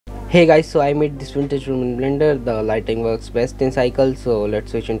Hey guys, so I made this vintage room in Blender. The lighting works best in cycle, so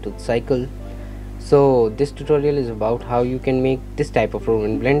let's switch into the cycle. So this tutorial is about how you can make this type of room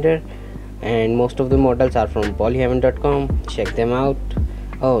in Blender, and most of the models are from polyheaven.com. Check them out.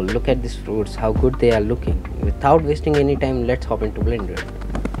 Oh, look at these fruits, how good they are looking. Without wasting any time, let's hop into Blender.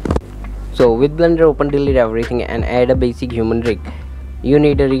 So with Blender, open, delete everything and add a basic human rig. You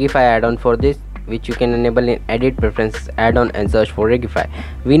need a Rigify add-on for this, which you can enable in edit preferences add-on and search for Rigify.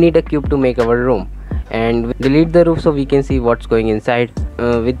 We need a cube to make our room, and delete the roof so we can see what's going inside.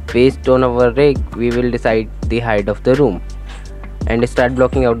 With based on our rig, we will decide the height of the room and start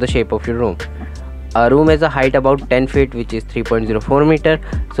blocking out the shape of your room. Our room has a height about 10 feet, which is 3.04 meter,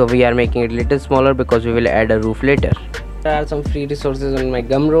 so we are making it a little smaller because we will add a roof later. There are some free resources on my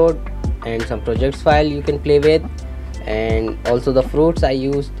Gumroad and some projects file you can play with, and also the fruits I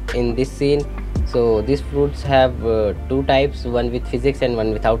used in this scene. So these fruits have two types, one with physics and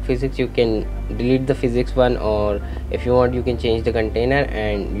one without physics. You can delete the physics one, or if you want you can change the container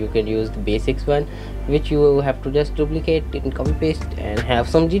and you can use the basics one, which you have to just duplicate and copy paste and have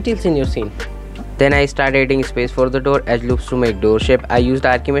some details in your scene. Then I started adding space for the door edge loops to make door shape. I used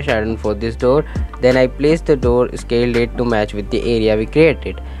Archimesh add-on for this door. Then I placed the door, scaled it to match with the area we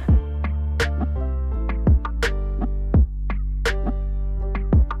created.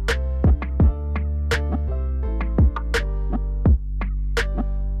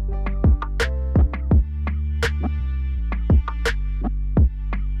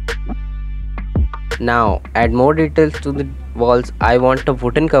 Now add more details to the walls. I want a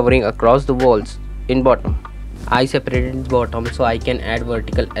wooden covering across the walls in bottom. I separated the bottom so I can add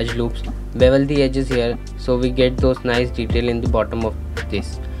vertical edge loops, bevel the edges here so we get those nice detail in the bottom of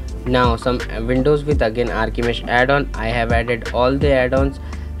this. Now some windows with again Archimesh add-on. I have added all the add-ons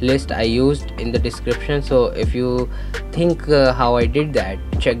list I used in the description, so if you think how I did that,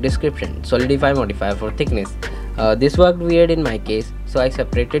 check description. Solidify modifier for thickness. This worked weird in my case, so I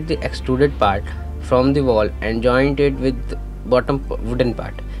separated the extruded part from the wall and joined it with the bottom wooden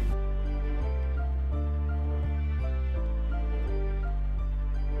part.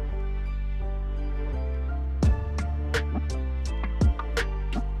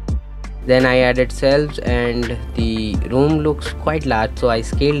 Then I added shelves and the room looks quite large, so I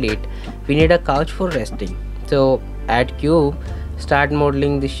scaled it. We need a couch for resting, so add cube, start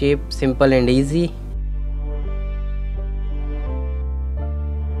modeling the shape, simple and easy.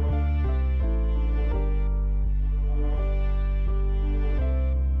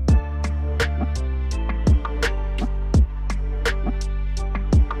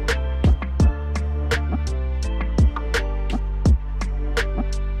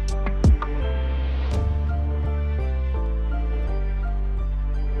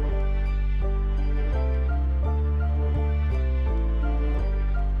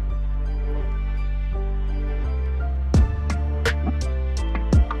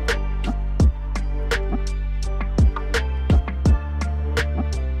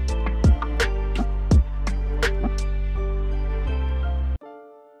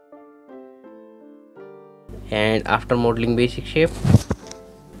 And after modeling basic shape,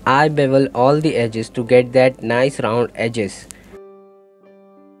 I bevel all the edges to get that nice round edges.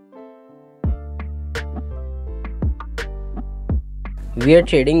 Weird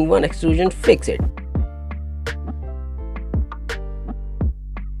shading, one extrusion, fix it.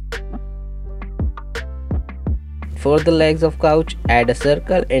 For the legs of couch, add a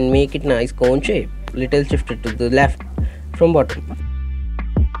circle and make it nice cone shape, little shifted to the left from bottom.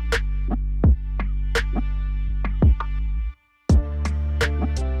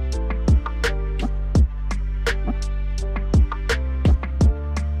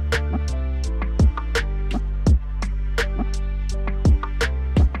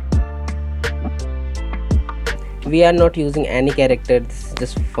 We are not using any character, this is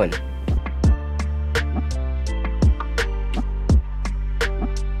just fun.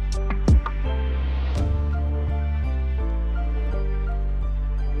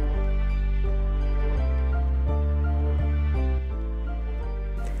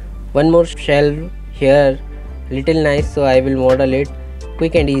 One more shelf here, little nice, so I will model it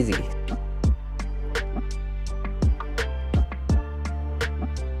quick and easy.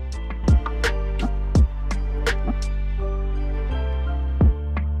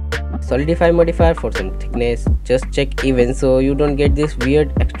 Solidify modifier for some thickness, just check even so you don't get these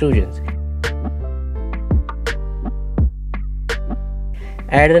weird extrusions.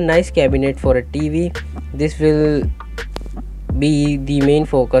 Add a nice cabinet for a TV. This will be the main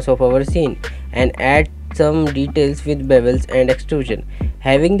focus of our scene, and add some details with bevels and extrusion.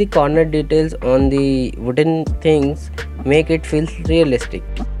 Having the corner details on the wooden things make it feel realistic.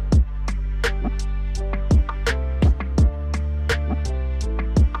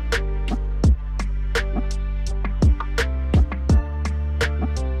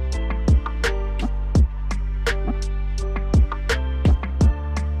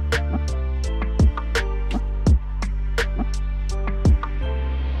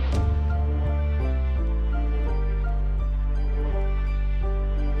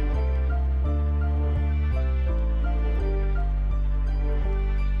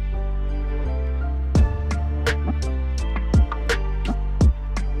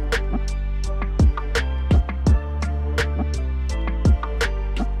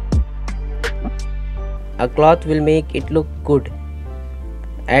 a cloth will make it look good.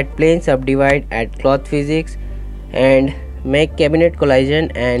 Add plane subdivide, add cloth physics, and make cabinet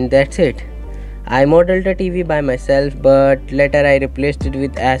collision, and that's it. I modeled the TV by myself, but later I replaced it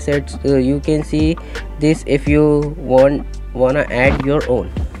with assets. So you can see this if you wanna add your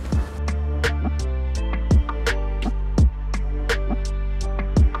own.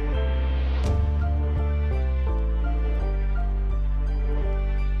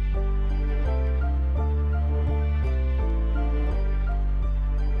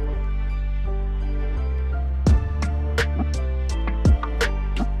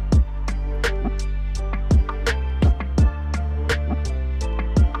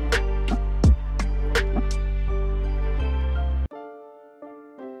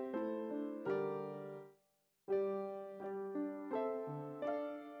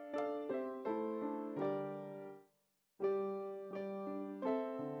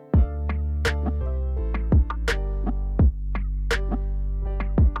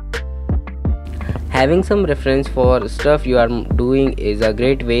 Having some reference for stuff you are doing is a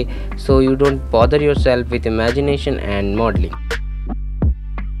great way, so you don't bother yourself with imagination and modeling.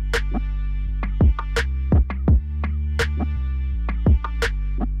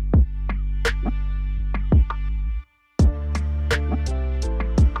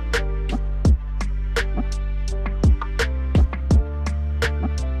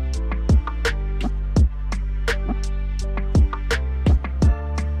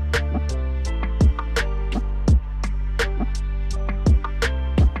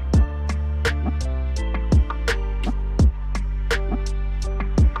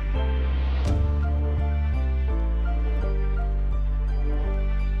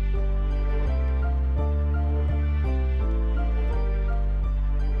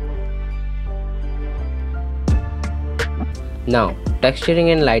 Now,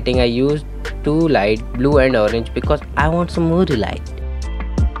 texturing and lighting, I used two light, blue and orange, because I want some more light.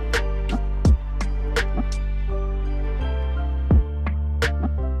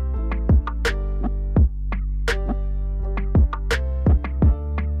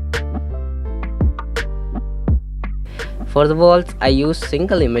 For the walls, I use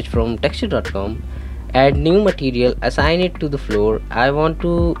single image from texture.com, add new material, assign it to the floor. I want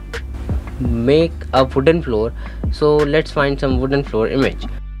to make a wooden floor, so let's find some wooden floor image.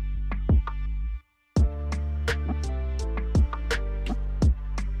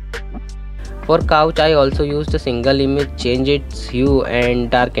 For couch, I also used a single image, change its hue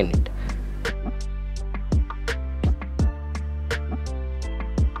and darken it.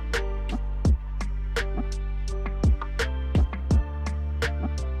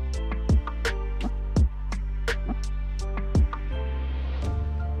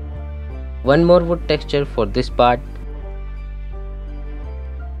 One more wood texture for this part.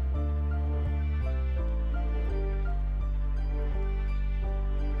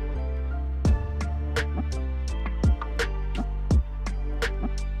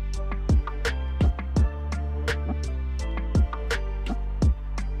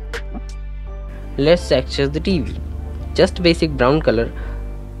 Let's texture the TV. Just basic brown color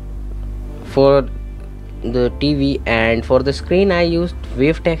for the TV, and for the screen I used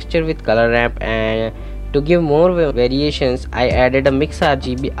wave texture with color ramp, and to give more variations I added a mix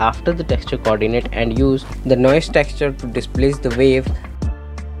RGB after the texture coordinate and used the noise texture to displace the wave.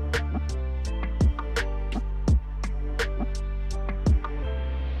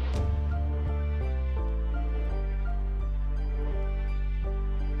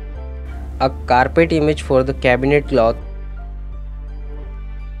 A carpet image for the cabinet cloth.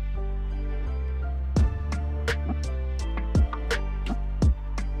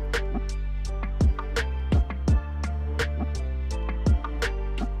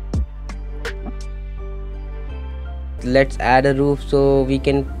 Let's add a roof so we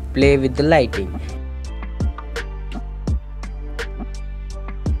can play with the lighting.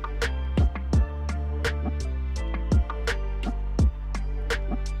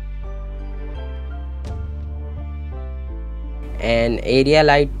 An area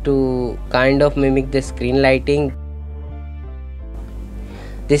light to kind of mimic the screen lighting.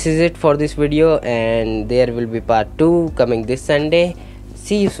 This is it for this video, and there will be part 2 coming this Sunday.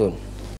 See you soon.